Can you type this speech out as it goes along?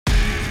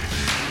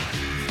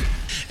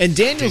And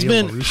Daniel's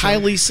Daniel been LaRusso.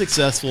 highly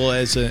successful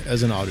as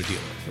an auto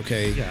dealer.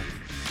 Okay, Yeah,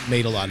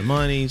 made a lot of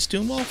money. He's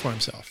doing well for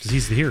himself. because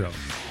he's the hero.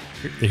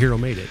 The hero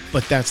made it.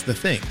 But that's the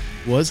thing.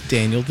 Was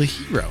Daniel the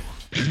hero?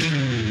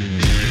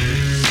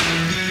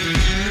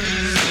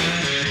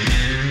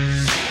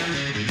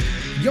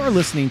 You're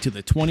listening to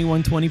the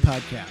 2120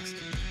 podcast,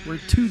 where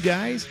two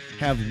guys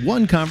have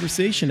one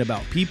conversation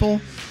about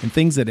people and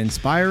things that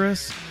inspire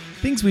us,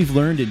 things we've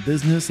learned in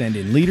business and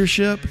in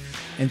leadership,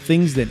 and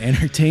things that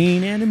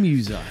entertain and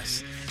amuse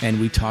us. And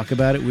we talk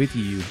about it with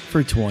you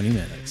for 20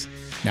 minutes.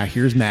 Now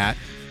here's Matt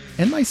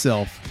and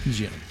myself,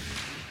 Jim.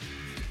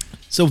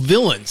 So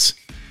villains,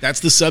 that's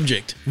the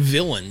subject.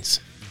 Villains.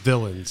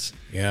 Villains.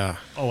 Yeah.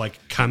 Oh, like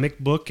comic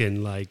book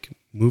and like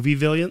movie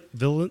villains.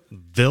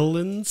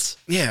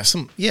 Yeah,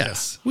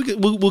 Yes.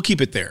 We'll keep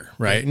it there,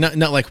 right?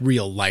 Not like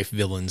real life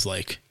villains.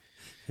 Like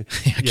I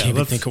can't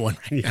even think of one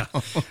right now.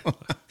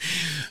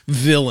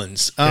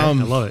 Villains. I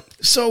love it.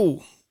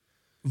 So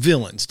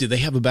villains. Do they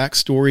have a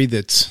backstory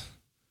that's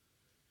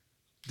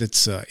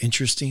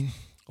interesting?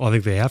 Well, I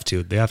think they have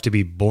to. They have to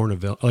be born a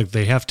villain. Like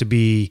they have to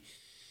be.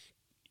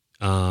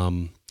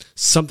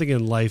 Something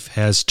in life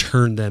has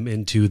turned them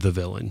into the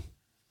villain.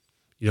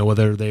 You know,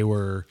 whether they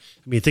were.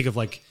 I mean, think of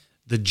like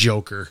the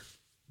Joker,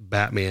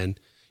 Batman.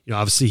 You know,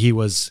 obviously he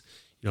was,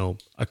 you know,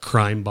 a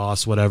crime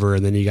boss, whatever,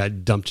 and then he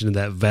got dumped into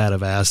that vat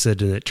of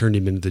acid, and it turned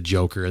him into the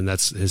Joker, and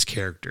that's his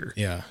character.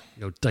 Yeah.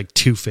 You know, like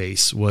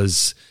Two-Face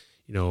was,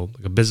 you know,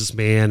 like a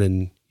businessman,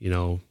 and you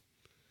know,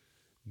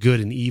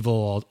 good and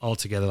evil all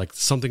together. Like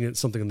something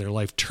in their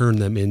life turned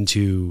them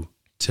into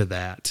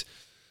that.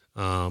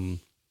 Gosh,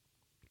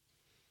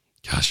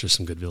 there's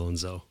some good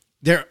villains though.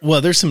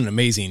 There's some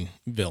amazing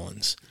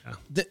villains. Yeah.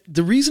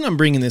 The reason I'm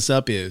bringing this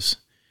up is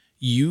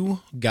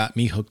you got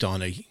me hooked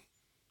on a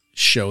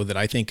show that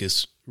I think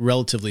is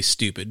relatively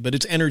stupid, but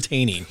it's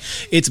entertaining.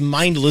 It's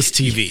mindless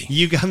TV.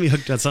 You got me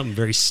hooked on something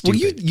very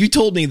stupid. Well, you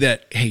told me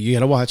that, hey, you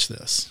got to watch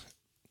this.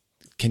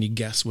 Can you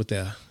guess what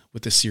the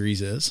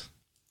series is?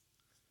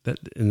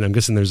 And I'm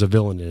guessing there's a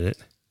villain in it.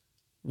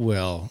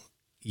 Well,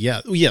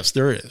 yes,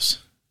 there is.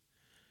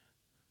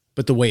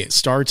 But the way it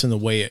starts and the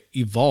way it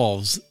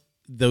evolves,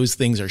 those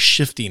things are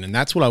shifting, and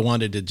that's what I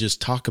wanted to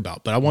just talk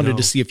about. But I wanted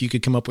to see if you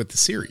could come up with the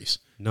series.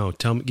 No,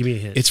 give me a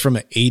hint. It's from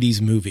an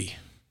 80s movie.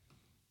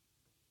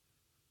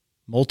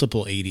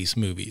 Multiple 80s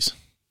movies.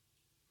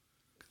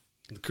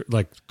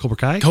 Like Cobra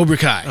Kai? Cobra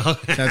Kai.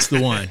 That's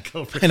the one.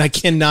 And I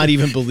cannot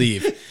even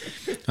believe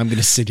I'm going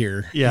to sit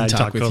here and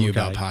talk with Cobra you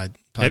about Kai.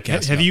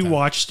 podcasts. Have you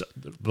watched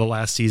the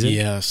last season?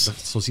 Yes.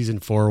 So season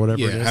 4 or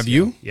whatever it is? Have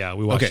you? Yeah,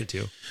 we watched it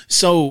too.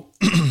 So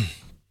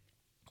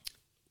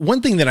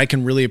one thing that I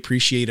can really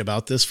appreciate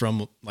about this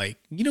from, like,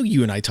 you know,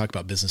 you and I talk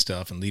about business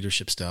stuff and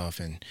leadership stuff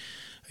and,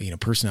 you know,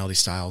 personality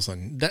styles,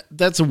 and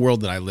that's a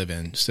world that I live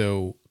in.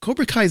 So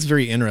Cobra Kai is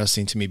very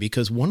interesting to me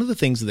because one of the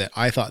things that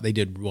I thought they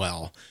did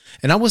well,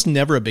 and I was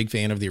never a big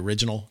fan of the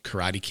original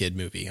Karate Kid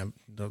movie,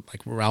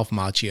 like Ralph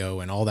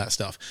Macchio and all that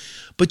stuff,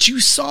 but you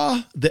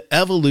saw the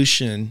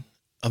evolution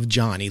of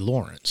Johnny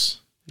Lawrence.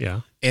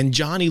 Yeah. And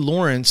Johnny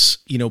Lawrence,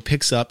 you know,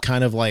 picks up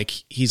kind of like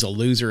he's a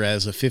loser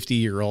as a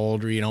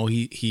 50-year-old, or, you know,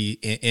 the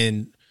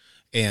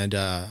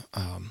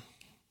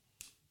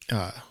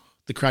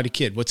Karate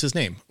Kid, what's his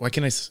name? Why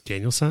can I?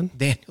 Danielson.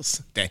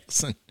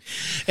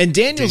 And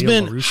Daniel's Daniel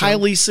been LaRusso.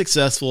 highly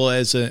successful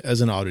as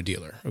an auto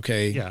dealer.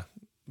 Okay. Yeah.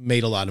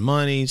 Made a lot of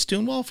money. He's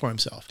doing well for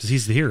himself. Because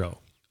he's the hero.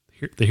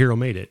 The hero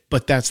made it.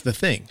 But that's the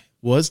thing.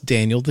 Was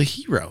Daniel the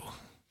hero?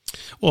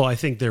 Well, I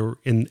think there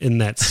in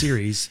that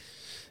series,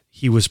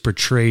 he was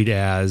portrayed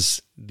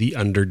as the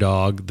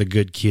underdog, the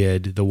good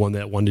kid, the one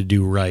that wanted to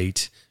do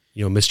right.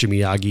 You know, Mr.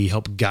 Miyagi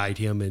helped guide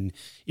him, and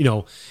you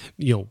know,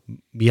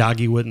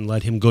 Miyagi wouldn't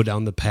let him go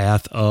down the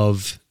path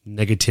of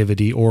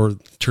negativity or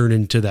turn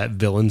into that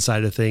villain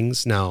side of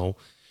things. Now,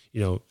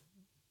 you know,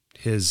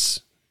 the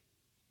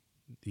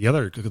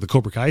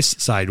Cobra Kai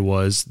side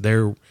was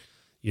there.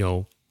 You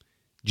know,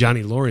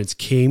 Johnny Lawrence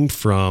came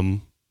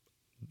from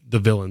the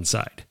villain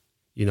side.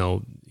 You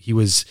know, he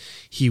was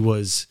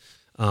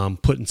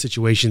put in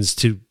situations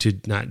to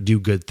not do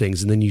good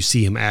things. And then you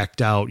see him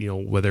act out, you know,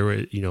 whether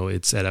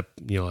it's at a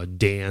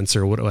dance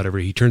or whatever,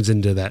 he turns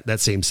into that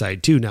same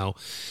side too. Now,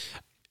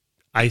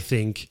 I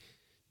think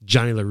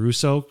Johnny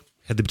LaRusso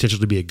had the potential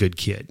to be a good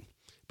kid,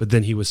 but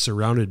then he was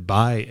surrounded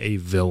by a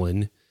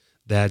villain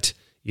that,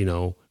 you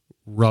know,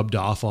 rubbed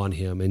off on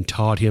him and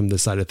taught him the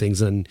side of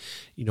things. And,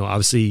 you know,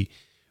 obviously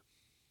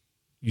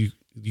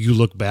you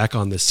look back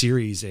on the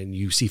series and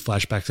you see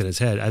flashbacks in his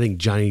head. I think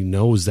Johnny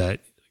knows that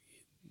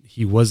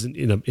he wasn't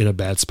in a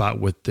bad spot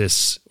with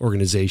this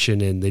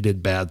organization, and they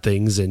did bad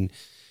things. And,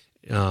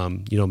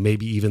 you know,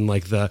 maybe even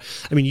like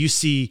you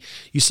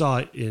saw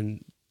it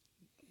in,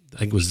 I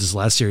think it was this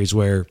last series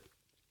where,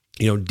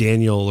 you know,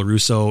 Daniel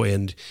LaRusso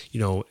and, you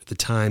know, at the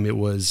time it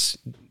was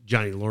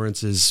Johnny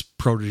Lawrence's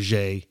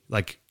protege,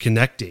 like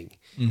connecting.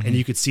 Mm-hmm. And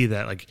you could see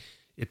that, like,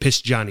 it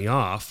pissed Johnny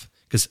off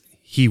because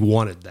he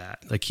wanted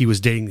that. Like he was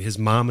dating his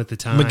mom at the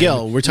time.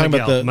 Miguel. We're talking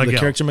about the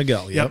character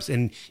Miguel. Yep.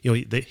 And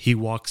you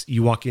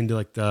walk into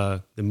like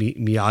the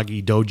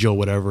Miyagi dojo,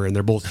 whatever, and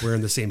they're both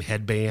wearing the same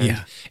headband.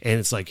 Yeah. And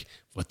it's like,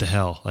 what the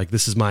hell? Like,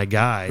 this is my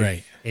guy.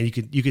 Right. And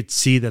you could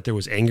see that there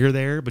was anger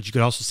there, but you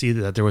could also see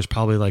that there was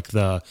probably like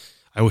I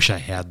wish I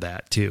had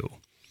that too.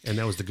 And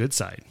that was the good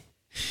side.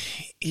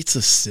 It's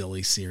a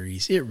silly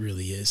series. It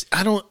really is.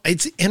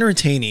 It's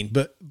entertaining,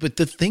 but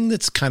the thing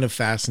that's kind of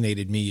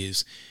fascinated me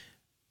is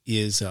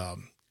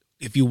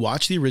if you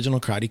watch the original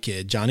Karate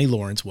Kid, Johnny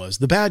Lawrence was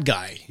the bad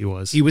guy. He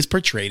was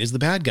portrayed as the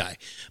bad guy,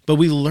 but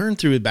we learned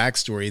through his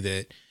backstory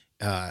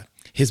that,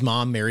 his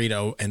mom married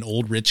an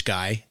old rich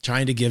guy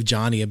trying to give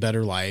Johnny a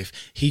better life.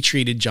 He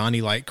treated Johnny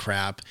like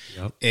crap.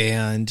 Yep.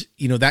 And,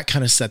 that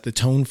kind of set the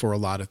tone for a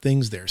lot of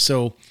things there.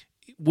 So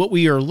what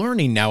we are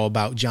learning now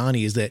about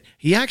Johnny is that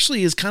he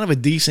actually is kind of a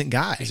decent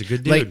guy. He's a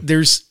good dude.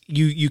 Like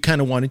you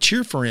kind of want to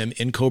cheer for him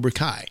in Cobra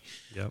Kai.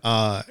 Yep.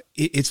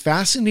 It's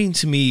fascinating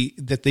to me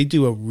that they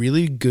do a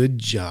really good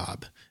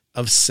job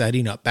of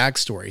setting up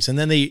backstories. And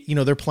then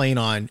they're playing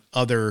on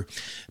other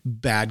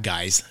bad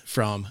guys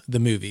from the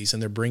movies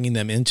and they're bringing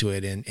them into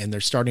it. And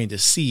they're starting to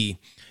see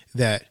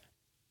that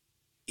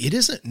it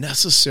isn't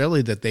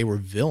necessarily that they were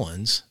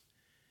villains.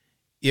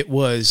 It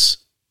was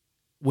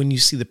when you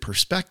see the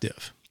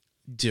perspective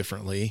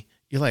differently,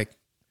 you're like,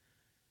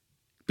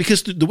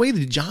 because the way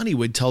that Johnny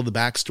would tell the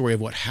backstory of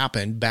what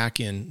happened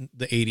back in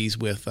the 80s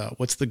with,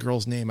 what's the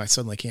girl's name? I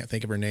suddenly can't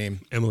think of her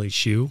name. Emily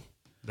Shue.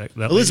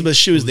 Elizabeth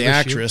Shue is the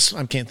actress.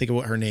 I can't think of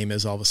what her name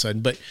is all of a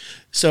sudden. But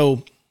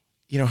so,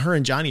 her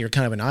and Johnny are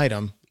kind of an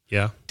item.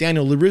 Yeah.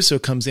 Daniel LaRusso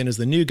comes in as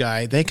the new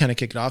guy. They kind of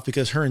kick it off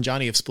because her and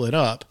Johnny have split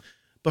up.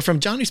 But from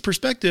Johnny's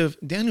perspective,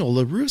 Daniel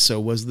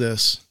LaRusso was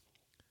this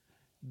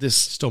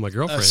stole my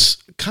girlfriend.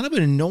 Kind of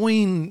an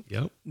annoying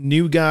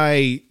new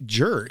guy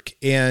jerk.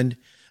 And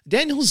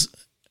Daniel's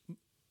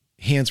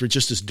hands were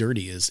just as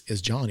dirty as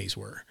Johnny's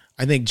were.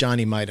 I think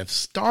Johnny might have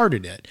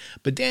started it,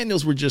 but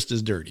Daniel's were just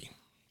as dirty.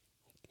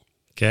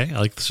 Okay, I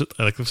like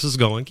this is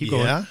going. Keep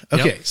going. Yeah.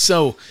 Okay. Yep.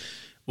 So,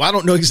 I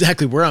don't know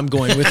exactly where I'm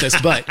going with this,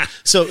 but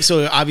so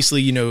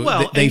obviously,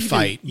 they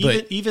fight.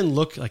 But even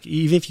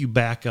if you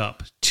back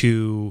up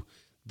to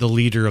the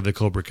leader of the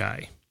Cobra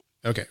Kai,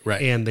 okay,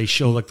 right, and they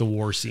show like the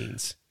war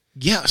scenes.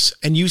 Yes,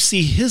 and you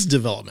see his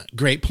development.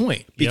 Great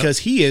point, because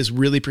he is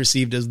really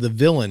perceived as the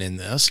villain in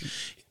this.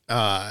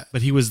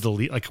 But he was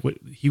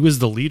he was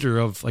the leader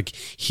of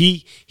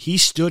he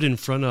stood in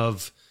front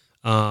of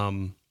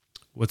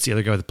what's the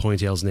other guy with the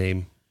ponytail's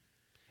name?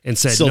 And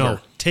said, Silver. "No,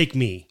 take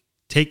me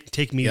to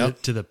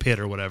the pit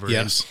or whatever."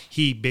 Yes. And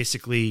he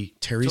basically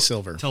Terry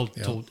Silver.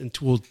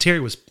 Terry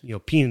was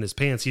peeing in his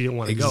pants. He didn't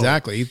want to go.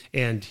 Exactly.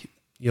 And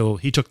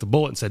he took the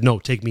bullet and said, "No,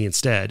 take me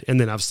instead." And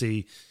then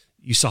obviously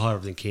you saw how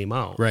everything came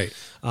out. Right.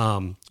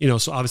 So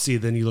obviously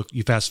then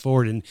you fast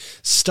forward and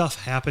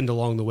stuff happened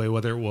along the way,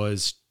 whether it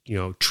was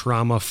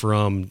trauma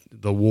from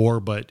the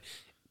war,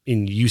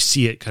 and you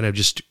see it kind of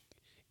just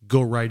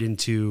go right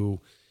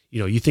into.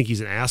 You think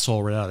he's an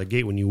asshole right out of the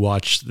gate when you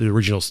watch the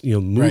original,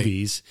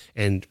 movies,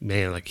 right. And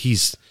man,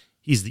 he's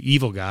the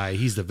evil guy.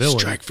 He's the villain.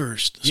 Strike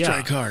first,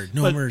 strike hard,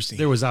 no mercy.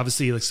 There was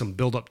obviously some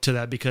build up to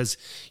that because,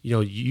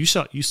 you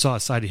saw a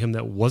side of him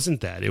that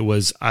wasn't that. It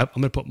was, I'm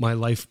going to put my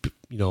life,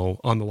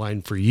 on the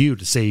line for you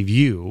to save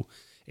you.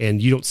 And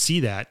you don't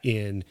see that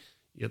in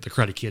the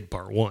Karate Kid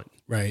Part 1.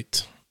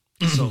 Right.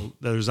 So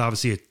there's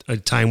obviously a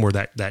time where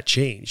that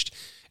changed.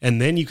 And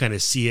then you kind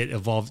of see it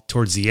evolve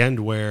towards the end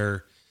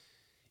where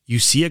you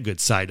see a good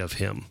side of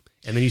him,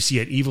 and then you see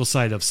an evil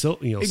side of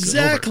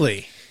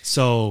exactly.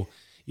 Silver. So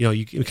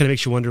it kind of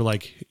makes you wonder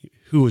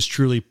who was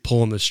truly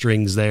pulling the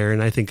strings there.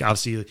 And I think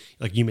obviously,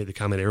 you made the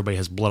comment, everybody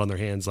has blood on their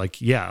hands.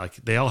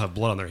 They all have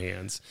blood on their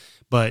hands.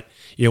 But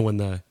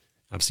when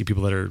obviously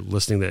people that are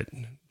listening, that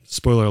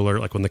spoiler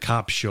alert, when the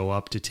cops show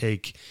up to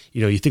take,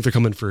 you think they're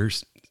coming for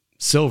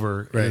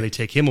Silver, and then they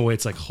take him away.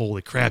 It's like,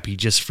 holy crap, he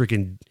just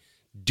freaking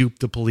duped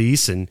the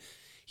police and.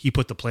 He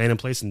put the plan in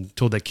place and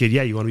told that kid,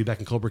 yeah, you want to be back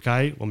in Cobra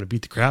Kai? Well, I'm going to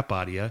beat the crap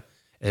out of you.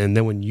 And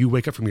then when you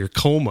wake up from your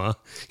coma,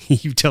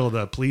 you tell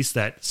the police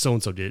that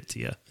so-and-so did it to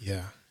you.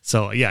 Yeah.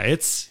 So yeah,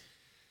 it's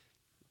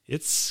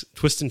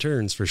twists and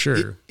turns for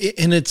sure.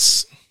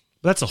 That's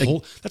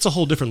a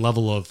whole different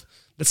level of,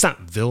 that's not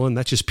villain.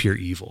 That's just pure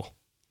evil,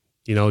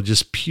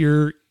 just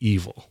pure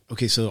evil.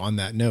 Okay. So on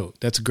that note,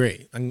 that's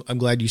great. I'm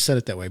glad you said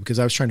it that way because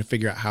I was trying to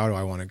figure out how do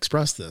I want to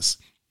express this.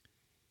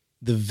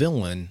 The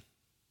villain,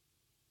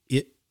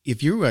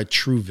 if you're a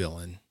true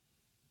villain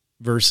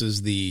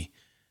versus the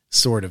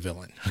sort of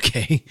villain,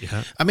 okay?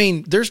 Yeah. I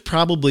mean, there's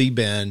probably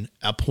been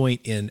a point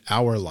in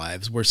our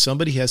lives where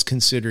somebody has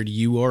considered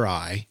you or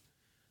I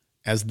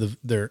as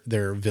their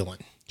villain.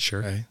 Sure.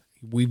 Okay?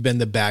 We've been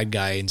the bad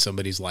guy in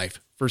somebody's life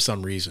for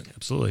some reason.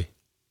 Absolutely.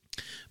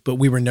 But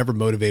we were never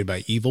motivated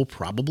by evil,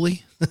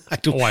 probably. I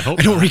don't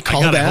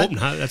recall that. I hope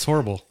not. That's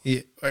horrible. Yeah,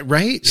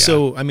 right? Yeah.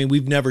 So, I mean,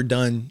 we've never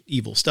done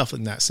evil stuff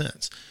in that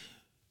sense.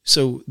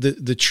 So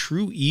the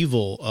true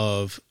evil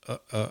of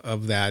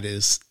that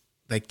is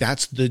like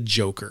that's the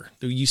Joker.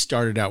 You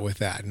started out with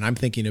that, and I'm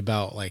thinking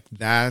about like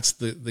that's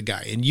the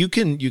guy, and you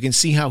can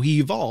see how he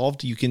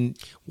evolved. You can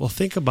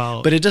think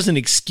about, but it doesn't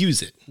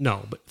excuse it.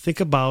 No, but think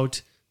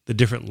about the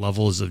different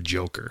levels of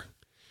Joker.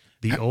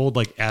 The old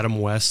like Adam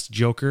West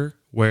Joker,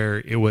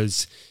 where he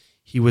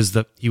was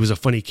a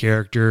funny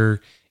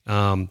character.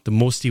 The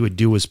most he would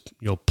do was,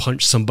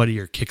 punch somebody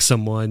or kick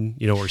someone,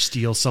 or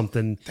steal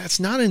something. That's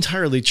not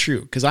entirely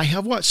true, because I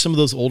have watched some of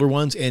those older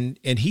ones, and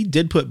he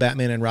did put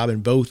Batman and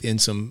Robin both in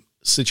some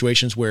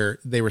situations where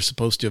they were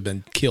supposed to have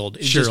been killed.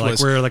 It sure, like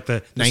where like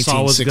the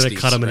saw was going to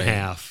cut him in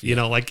half.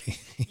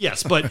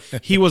 Yes, but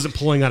he wasn't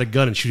pulling out a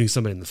gun and shooting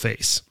somebody in the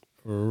face.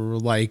 Or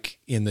like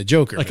in the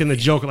Joker. Like in the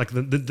Joker, like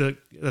the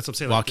that's what I'm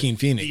saying. Joaquin like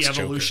Phoenix.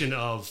 The evolution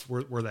Joker. Of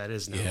where that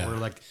is now. Yeah. Where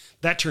like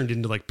that turned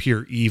into like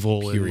pure evil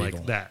Pure and like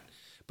evil. that.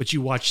 But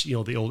you watch,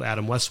 the old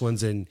Adam West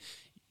ones, and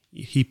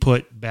he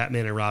put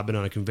Batman and Robin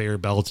on a conveyor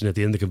belt, and at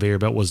the end of the conveyor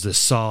belt was this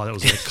saw that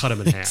was going to cut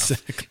him in half.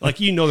 Exactly. Like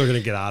they're going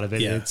to get out of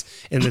it. Yeah.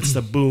 And it's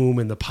the boom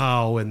and the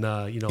pow and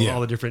the Yeah.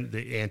 all the different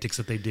the antics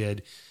that they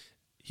did.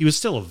 He was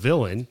still a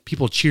villain.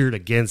 People cheered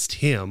against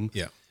him.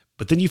 Yeah.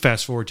 But then you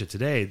fast forward to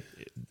today,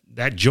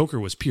 that Joker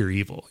was pure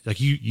evil. Like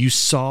you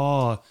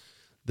saw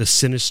the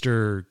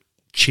sinister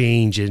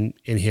change in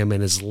him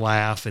and his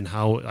laugh and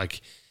how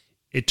like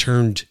it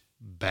turned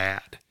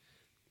bad.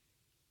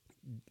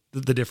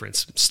 The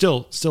difference,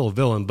 still a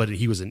villain, but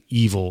he was an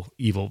evil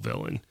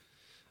villain.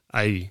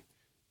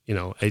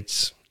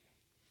 It's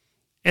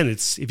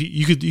if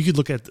you could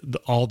look at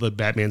all the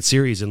Batman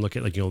series and look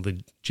at like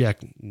the Jack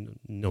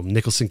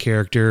Nicholson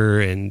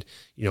character and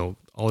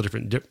all the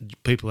different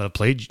people that have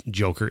played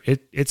Joker.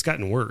 It's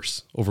gotten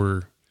worse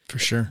over For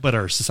sure. but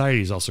our society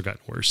has also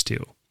gotten worse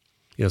too.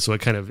 So it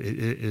kind of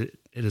it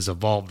has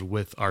evolved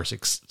with our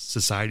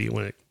society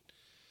when it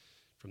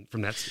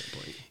from that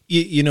standpoint.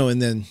 And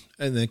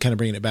then kind of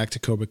bringing it back to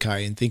Cobra Kai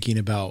and thinking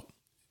about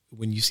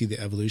when you see the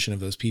evolution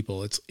of those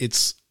people,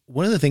 it's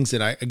one of the things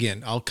that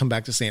I'll come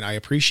back to saying I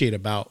appreciate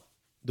about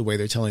the way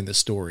they're telling the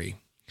story.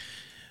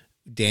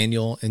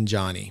 Daniel and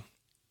Johnny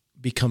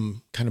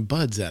become kind of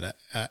buds at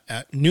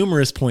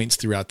numerous points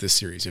throughout this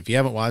series. If you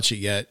haven't watched it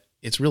yet,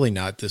 it's really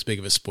not this big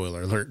of a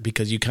spoiler alert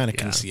because you kind of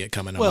can see it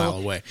coming a mile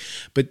away.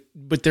 But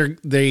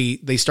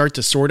they start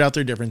to sort out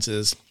their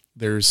differences.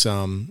 There's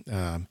some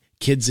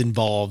kids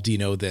involved,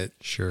 that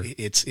Sure.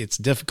 it's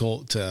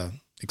difficult to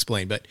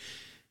explain. But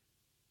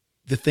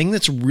the thing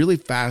that's really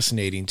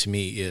fascinating to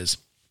me is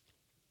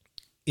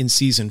in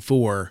season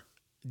 4,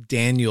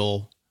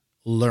 Daniel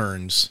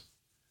learns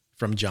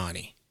from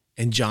Johnny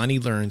and Johnny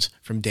learns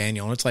from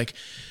Daniel. And it's like,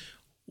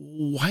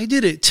 why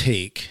did it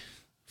take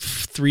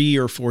 3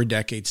 or 4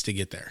 decades to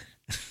get there?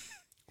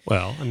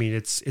 Well, I mean,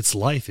 it's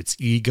life, it's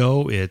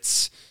ego,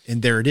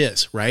 and there it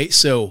is, right?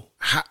 So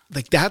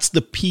that's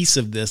the piece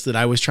of this that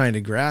I was trying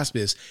to grasp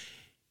is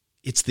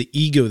it's the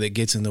ego that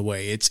gets in the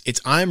way.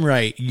 It's I'm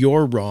right,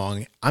 you're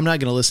wrong. I'm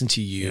not going to listen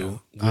to you.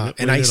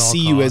 And I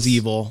see you as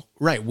evil,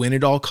 right? Win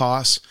at all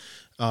costs,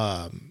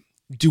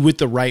 do it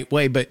the right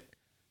way. But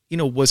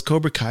was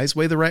Cobra Kai's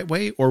way the right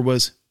way, or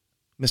was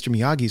Mr.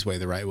 Miyagi's way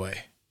the right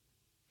way?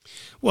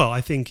 Well, I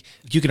think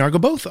you can argue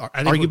both. Both are,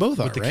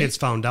 the right? kids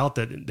found out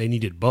that they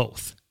needed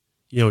both.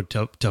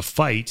 To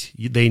fight,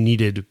 they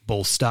needed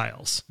both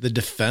styles. The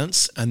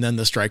defense and then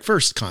the strike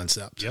first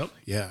concept. Yep.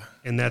 Yeah.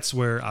 And that's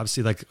where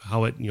obviously like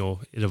how it,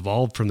 it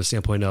evolved from the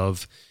standpoint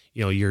of,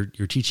 you're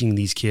teaching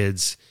these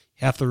kids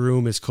half the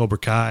room is Cobra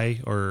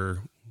Kai or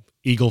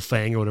Eagle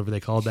Fang or whatever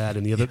they called that.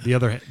 And the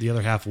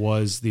other half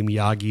was the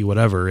Miyagi,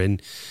 whatever. And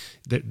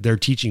they're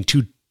teaching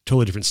two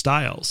totally different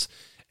styles.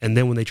 And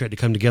then when they tried to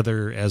come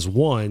together as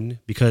one,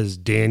 because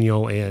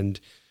Daniel and,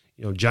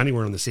 Johnny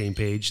weren't on the same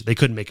page, they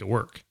couldn't make it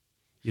work.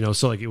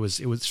 So like it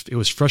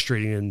was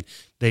frustrating, and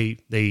they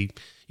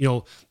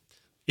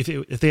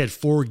if they had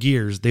 4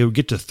 gears, they would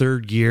get to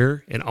 3rd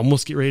gear and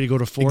almost get ready to go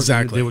to 4th.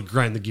 Exactly. They would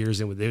grind the gears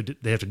in.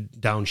 They have to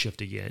downshift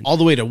again. All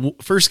the way to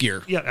first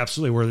gear. Yeah,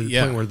 absolutely. Where the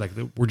point where like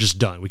we're just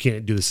done. We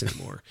can't do this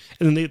anymore.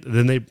 And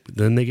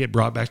then they get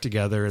brought back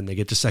together, and they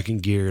get to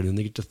 2nd gear, and then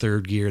they get to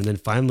 3rd gear, and then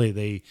finally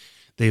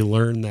they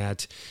learn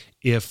that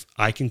if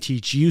I can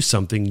teach you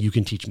something, you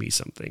can teach me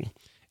something.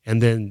 And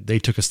then they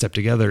took a step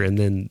together, and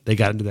then they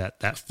got into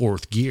that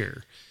 4th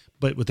gear.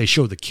 But what they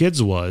showed the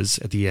kids was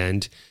at the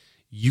end,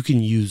 you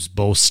can use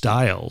both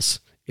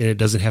styles, and it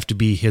doesn't have to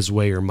be his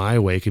way or my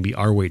way. It can be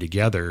our way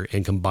together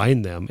and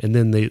combine them. And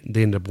then they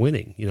end up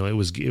winning. It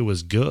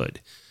was good.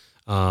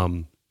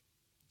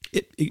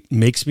 It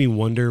makes me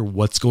wonder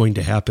what's going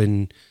to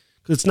happen,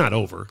 because it's not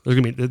over. There's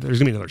gonna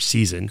be another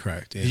season.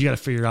 Correct. Yeah. You got to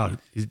figure out,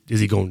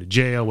 is he going to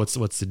jail? What's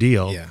the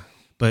deal? Yeah.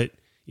 But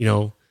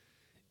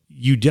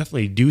you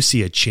definitely do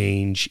see a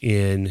change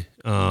in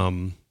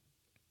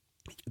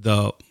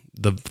the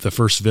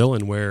first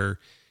villain, where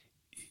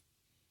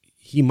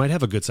he might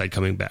have a good side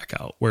coming back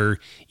out, where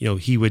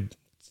he would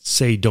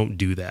say, don't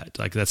do that,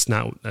 like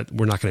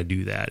we're not going to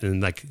do that. And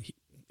like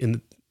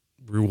in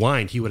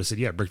Rewind, he would have said,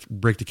 yeah,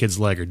 break the kid's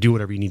leg or do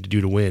whatever you need to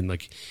do to win.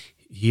 Like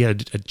he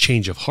had a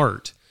change of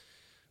heart.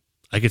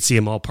 I could see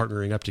them all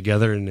partnering up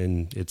together,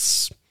 and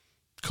it's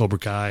Cobra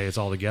Kai, it's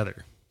all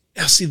together.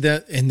 I see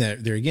that, and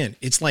that there again,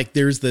 it's like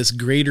there's this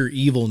greater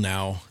evil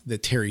now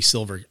that Terry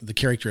Silver, the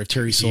character of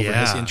Terry Silver,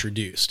 has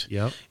introduced.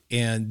 Yep.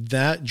 And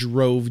that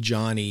drove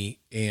Johnny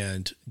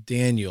and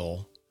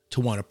Daniel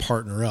to want to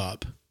partner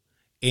up.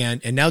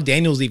 And now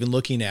Daniel's even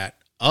looking at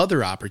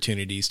other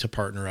opportunities to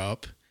partner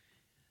up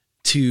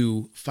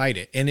to fight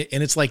it. And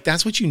it's like,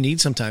 that's what you need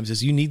sometimes,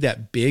 is you need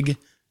that big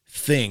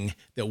thing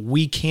that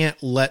we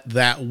can't let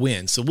that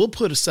win. So we'll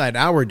put aside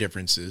our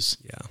differences.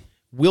 Yeah.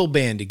 We'll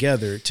band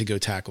together to go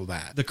tackle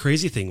that. The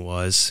crazy thing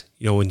was,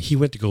 when he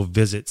went to go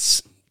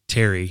visit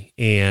Terry,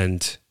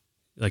 and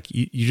like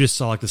you just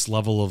saw like this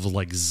level of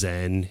like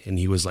Zen, and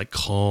he was like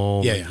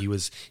calm. Yeah, and he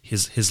was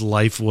his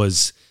life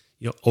was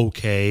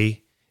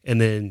okay. And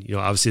then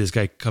obviously this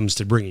guy comes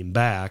to bring him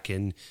back,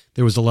 and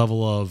there was a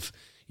level of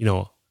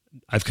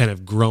I've kind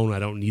of grown. I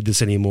don't need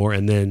this anymore.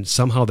 And then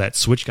somehow that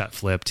switch got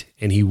flipped,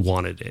 and he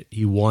wanted it.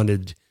 He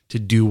wanted to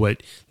do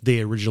what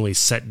they originally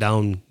set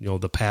down,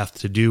 the path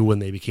to do when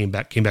they came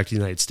back to the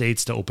United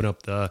States to open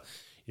up the,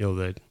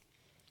 the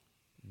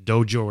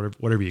dojo or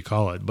whatever you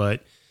call it.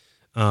 But,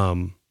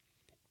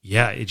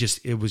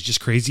 it was just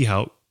crazy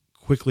how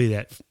quickly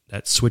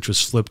that switch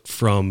was flipped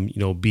from,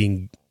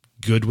 being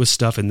good with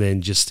stuff, and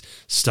then just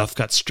stuff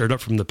got stirred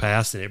up from the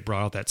past, and it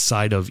brought out that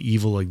side of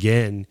evil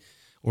again,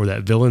 or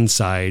that villain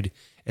side.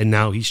 And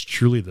now he's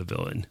truly the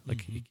villain.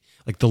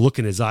 Like the look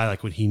in his eye,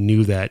 like when he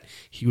knew that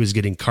he was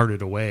getting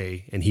carted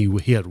away and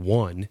he had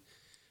won,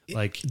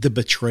 like the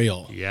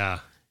betrayal. Yeah.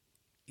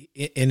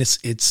 And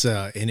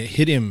and it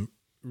hit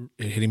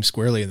him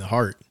squarely in the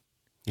heart.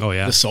 Oh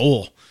yeah. The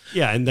soul.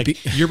 Yeah. And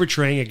you're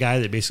betraying a guy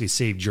that basically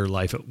saved your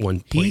life at one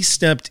point. He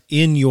stepped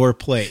in your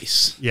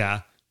place.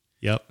 Yeah.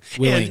 Yep.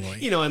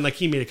 Willingly. And, and like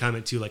he made a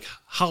comment too, like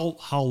how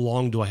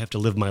long do I have to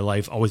live my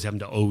life always having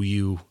to owe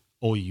you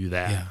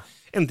that? Yeah.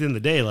 And at the end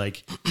of the day,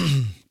 like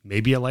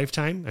maybe a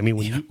lifetime. I mean,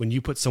 when you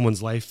put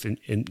someone's life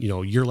in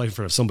your life in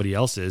front of somebody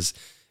else's,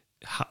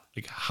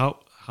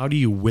 how do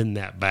you win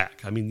that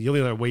back? I mean, the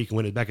only other way you can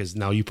win it back is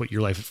now you put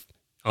your life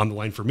on the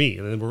line for me,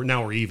 and then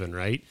we're even,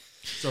 right?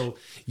 So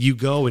you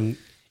go and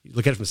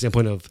look at it from the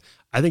standpoint of,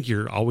 I think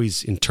you're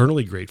always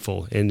internally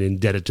grateful and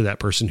indebted to that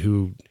person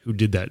who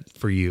did that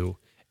for you.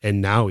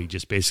 And now he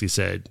just basically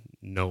said,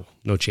 no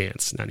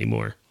chance, not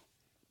anymore.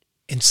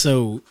 And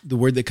so the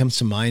word that comes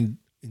to mind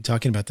in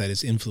talking about that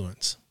is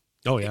influence.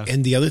 Oh yeah.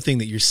 And the other thing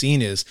that you're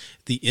seeing is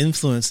the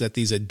influence that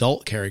these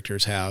adult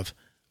characters have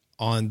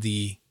on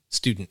the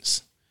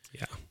students.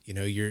 Yeah.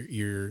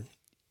 You're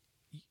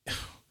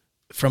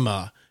from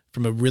a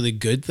really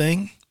good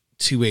thing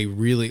to a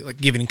really like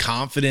giving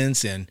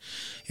confidence and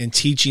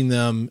teaching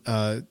them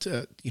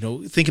to,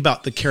 think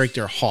about the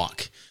character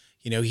Hawk.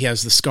 He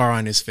has the scar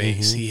on his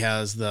face. Mm-hmm. He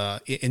has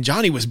and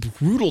Johnny was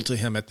brutal to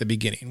him at the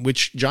beginning,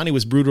 which Johnny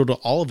was brutal to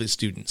all of his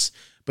students,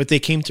 but they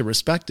came to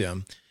respect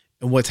him.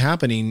 And what's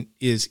happening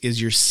is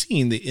you're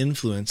seeing the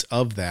influence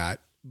of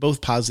that,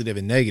 both positive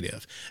and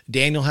negative.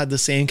 Daniel had the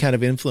same kind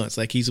of influence,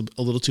 like he's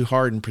a little too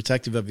hard and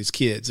protective of his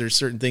kids. There's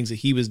certain things that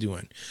he was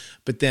doing,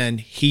 but then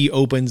he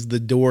opens the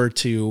door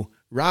to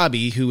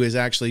Robbie, who is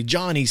actually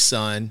Johnny's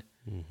son.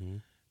 Mm-hmm.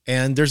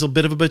 And there's a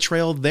bit of a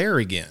betrayal there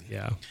again.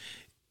 Yeah.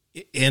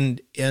 And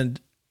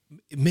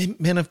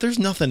man, if there's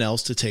nothing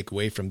else to take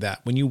away from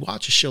that, when you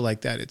watch a show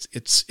like that,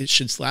 it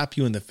should slap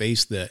you in the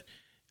face that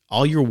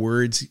all your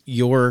words,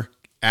 your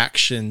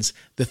actions,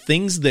 the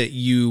things that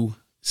you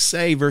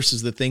say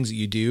versus the things that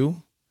you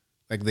do,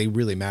 like they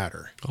really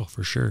matter. Oh,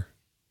 for sure.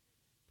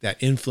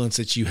 That influence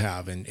that you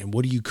have, and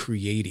what are you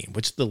creating?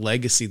 What's the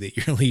legacy that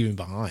you're leaving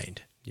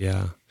behind?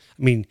 Yeah.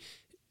 I mean,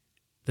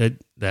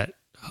 that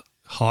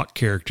Hawk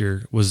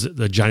character was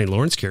the Johnny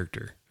Lawrence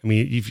character. I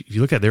mean, if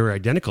you look at it, they were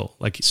identical.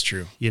 Like it's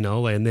true,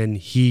 and then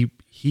he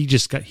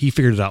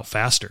figured it out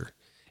faster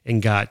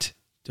and got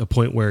to a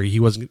point where he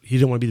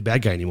didn't want to be the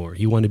bad guy anymore.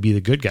 He wanted to be the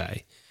good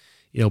guy,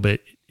 but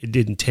it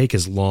didn't take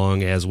as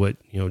long as what,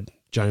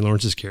 Johnny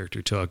Lawrence's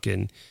character took.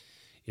 And,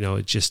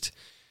 it's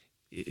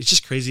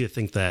just crazy to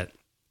think that,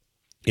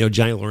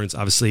 Johnny Lawrence,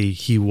 obviously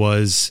he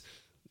was,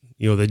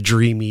 the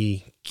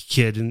dreamy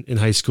kid in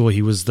high school.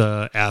 He was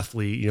the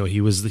athlete,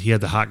 he had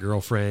the hot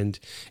girlfriend,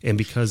 and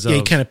because of,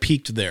 he kind of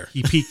peaked there.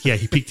 He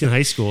peaked in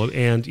high school.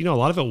 And, a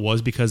lot of it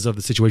was because of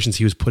the situations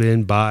he was put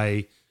in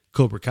by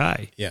Cobra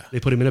Kai. Yeah.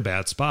 They put him in a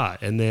bad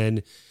spot. And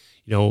then,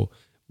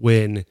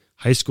 when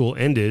high school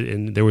ended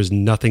and there was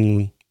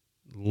nothing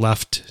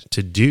left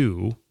to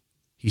do,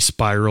 he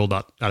spiraled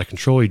out of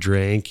control. He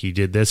drank, he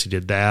did this, he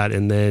did that.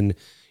 And then,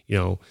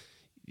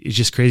 it's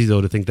just crazy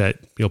though to think that,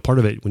 part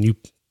of it, when you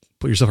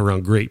put yourself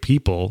around great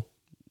people,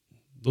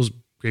 those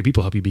great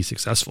people help you be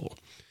successful.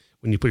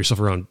 When you put yourself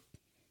around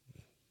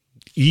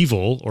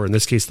evil, or in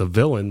this case, the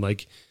villain,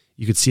 like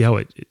you could see how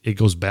it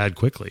goes bad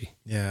quickly.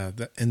 Yeah.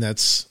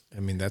 That's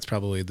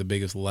probably the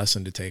biggest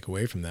lesson to take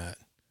away from that.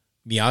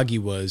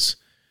 Miyagi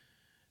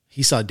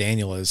he saw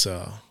Daniel as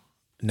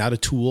not a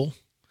tool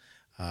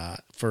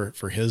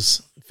for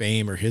his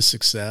fame or his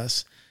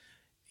success.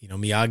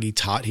 Miyagi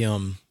taught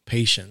him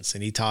patience,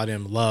 and he taught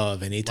him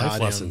love, and he taught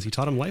him lessons. He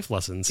taught him life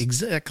lessons.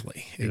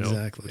 Exactly.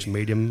 Which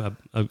made him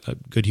a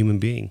good human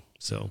being.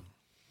 So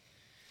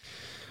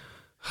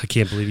I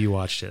can't believe you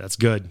watched it. That's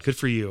good. Good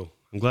for you.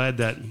 I'm glad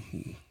that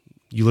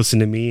you listened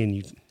to me, and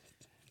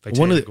if I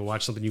tell you to go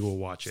watch something, you go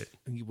watch it.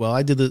 Well,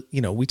 I did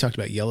we talked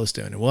about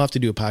Yellowstone, and we'll have to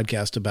do a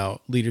podcast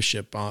about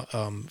leadership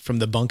from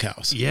the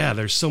bunkhouse. Yeah,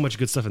 there's so much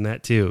good stuff in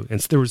that too. And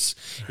there was,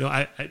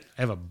 I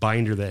have a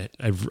binder that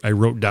I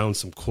wrote down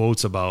some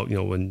quotes about,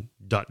 when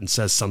Dutton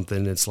says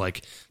something, it's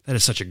like, that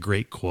is such a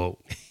great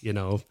quote,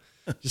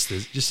 just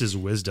his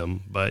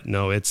wisdom. But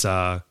no, it's,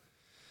 I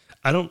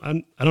don't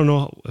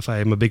know if I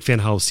am a big fan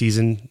of how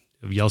season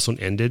of Yellowstone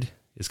ended.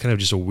 It's kind of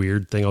just a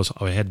weird thing.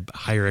 I had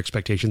higher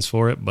expectations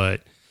for it,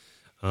 but,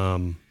 yeah,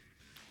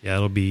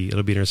 it'll be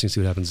interesting to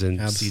see what happens in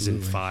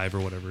season 5 or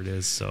whatever it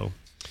is. So,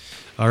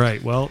 all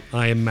right. Well,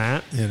 I am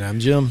Matt. And I'm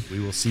Jim. We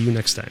will see you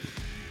next time.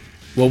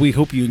 Well, we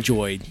hope you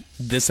enjoyed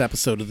this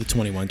episode of the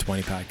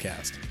 2120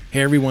 podcast.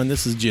 Hey, everyone,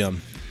 this is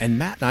Jim. And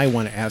Matt and I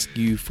want to ask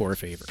you for a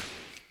favor.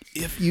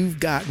 If you've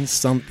gotten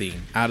something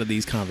out of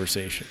these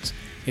conversations,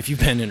 if you've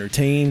been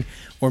entertained,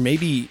 or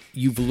maybe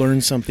you've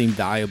learned something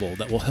valuable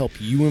that will help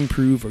you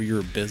improve or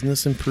your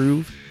business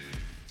improve,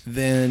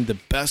 then the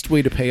best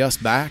way to pay us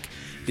back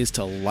is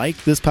to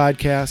like this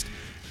podcast,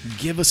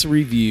 give us a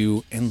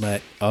review, and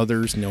let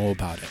others know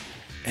about it.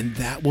 And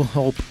that will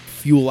help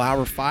fuel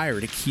our fire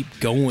to keep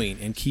going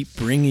and keep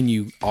bringing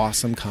you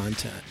awesome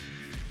content.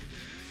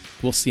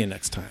 We'll see you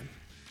next time.